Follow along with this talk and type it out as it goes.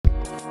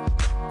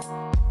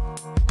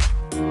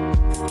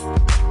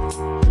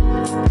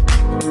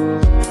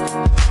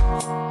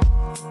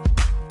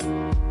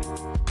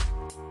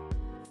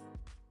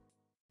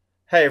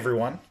Hey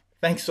everyone,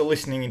 thanks for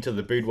listening into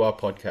the Boudoir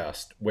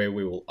podcast, where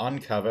we will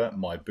uncover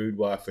my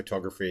boudoir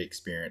photography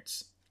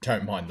experience.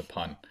 Don't mind the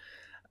pun.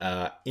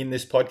 In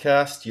this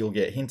podcast, you'll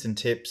get hints and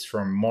tips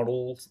from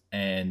models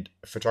and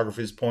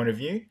photographers' point of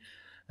view,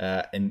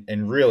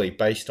 and really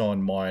based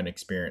on my own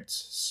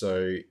experience.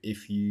 So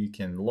if you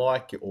can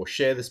like or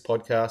share this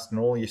podcast on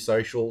all your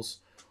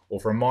socials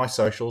or from my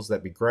socials,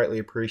 that'd be greatly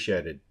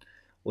appreciated.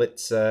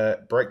 Let's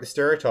break the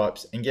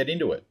stereotypes and get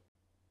into it.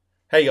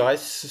 Hey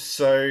guys,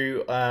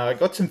 so I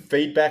got some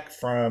feedback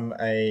from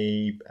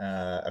a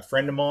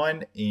friend of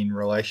mine in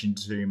relation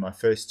to my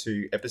first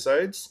two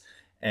episodes,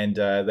 and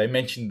they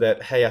mentioned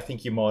that hey, I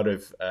think you might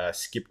have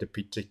skipped a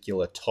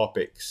particular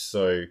topic,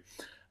 so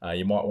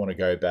you might want to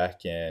go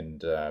back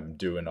and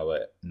do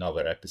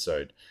another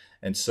episode.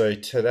 And so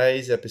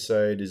today's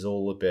episode is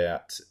all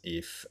about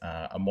if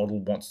a model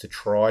wants to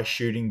try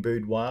shooting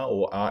boudoir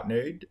or art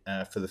nude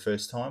for the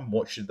first time,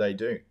 what should they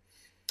do?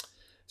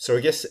 So I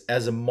guess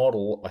as a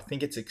model, I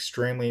think it's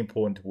extremely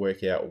important to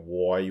work out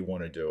why you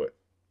want to do it.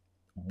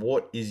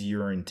 What is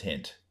your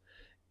intent?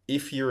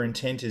 If your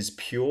intent is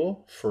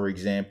pure, for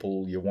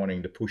example, you're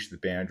wanting to push the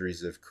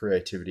boundaries of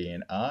creativity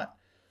and art,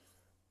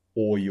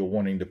 or you're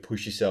wanting to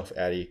push yourself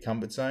out of your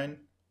comfort zone,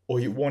 or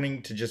you're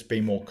wanting to just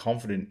be more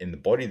confident in the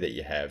body that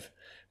you have,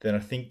 then I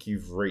think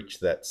you've reached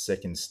that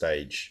second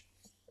stage.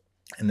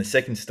 And the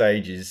second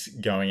stage is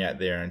going out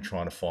there and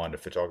trying to find a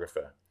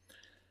photographer.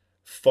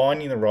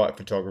 Finding the right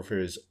photographer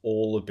is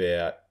all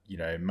about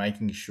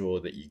making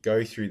sure that you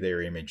go through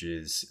their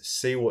images,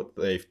 see what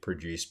they've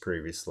produced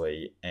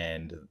previously,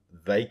 and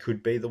they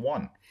could be the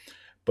one.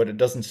 But it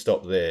doesn't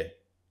stop there.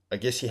 I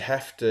guess you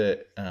have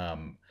to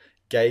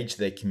gauge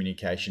their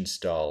communication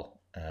style,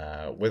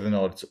 whether or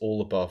not it's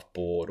all above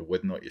board, or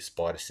whether or not your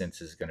spider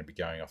sense is going to be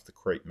going off the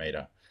creep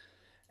meter.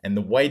 And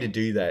the way to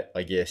do that,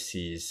 I guess,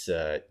 is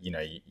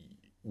you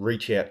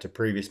reach out to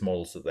previous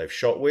models that they've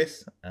shot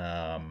with.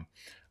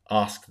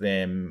 Ask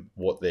them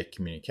what their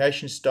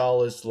communication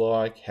style is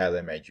like, how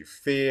they made you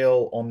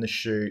feel on the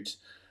shoot.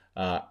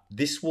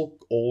 This will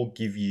all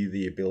give you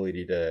the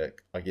ability to,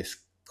 I guess,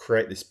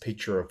 create this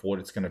picture of what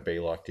it's going to be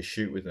like to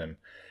shoot with them.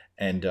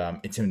 And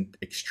it's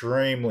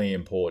extremely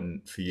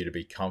important for you to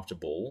be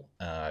comfortable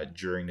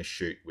during the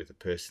shoot with the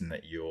person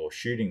that you're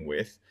shooting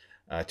with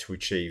to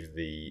achieve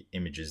the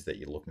images that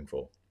you're looking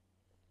for.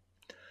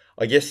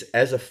 I guess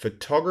as a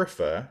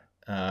photographer,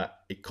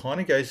 it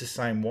kind of goes the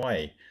same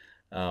way.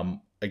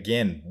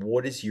 Again,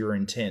 what is your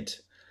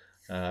intent?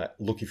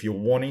 Look, if you're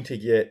wanting to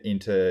get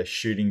into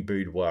shooting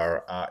boudoir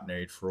or art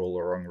nude for all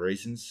the wrong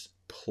reasons,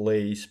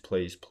 please,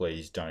 please,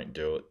 please don't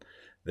do it.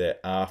 There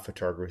are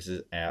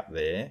photographers out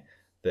there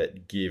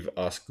that give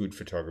us good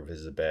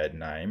photographers a bad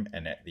name,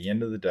 and at the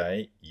end of the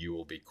day, you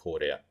will be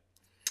caught out.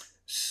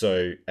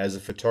 So, as a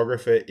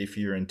photographer, if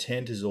your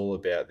intent is all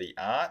about the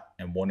art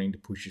and wanting to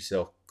push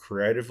yourself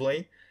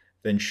creatively,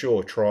 then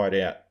sure, try it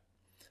out.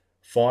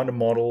 Find a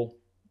model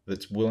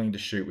that's willing to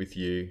shoot with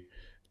you,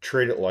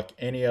 treat it like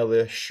any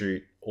other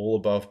shoot, all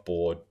above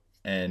board,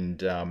 and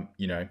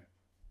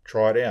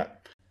try it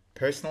out.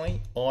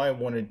 Personally, I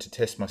wanted to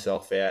test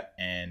myself out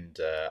and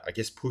I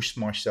guess push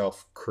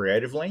myself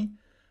creatively,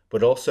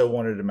 but also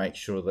wanted to make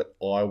sure that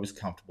I was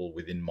comfortable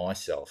within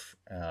myself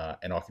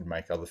and I could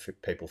make other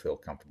people feel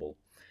comfortable.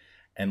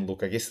 And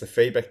look, I guess the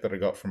feedback that I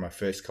got from my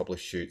first couple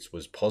of shoots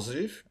was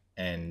positive,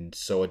 and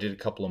so I did a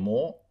couple of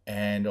more,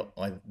 and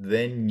I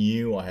then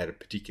knew I had a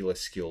particular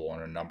skill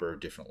on a number of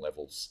different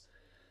levels.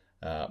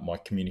 My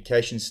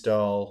communication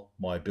style,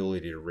 my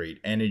ability to read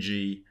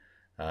energy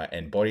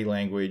and body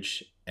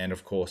language, and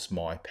of course,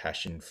 my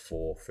passion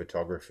for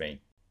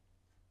photography.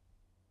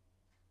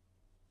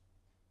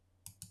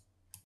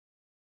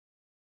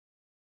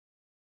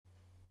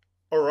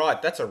 All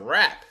right, that's a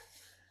wrap.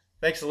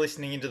 Thanks for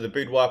listening into the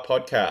Boudoir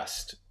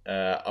podcast.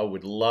 I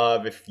would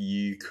love if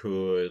you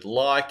could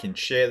like and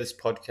share this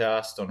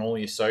podcast on all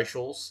your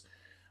socials.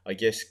 I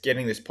guess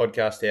getting this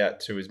podcast out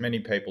to as many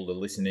people to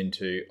listen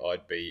into,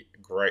 I'd be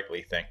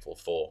greatly thankful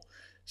for.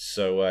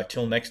 So,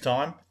 till next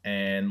time,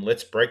 and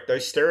let's break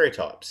those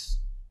stereotypes.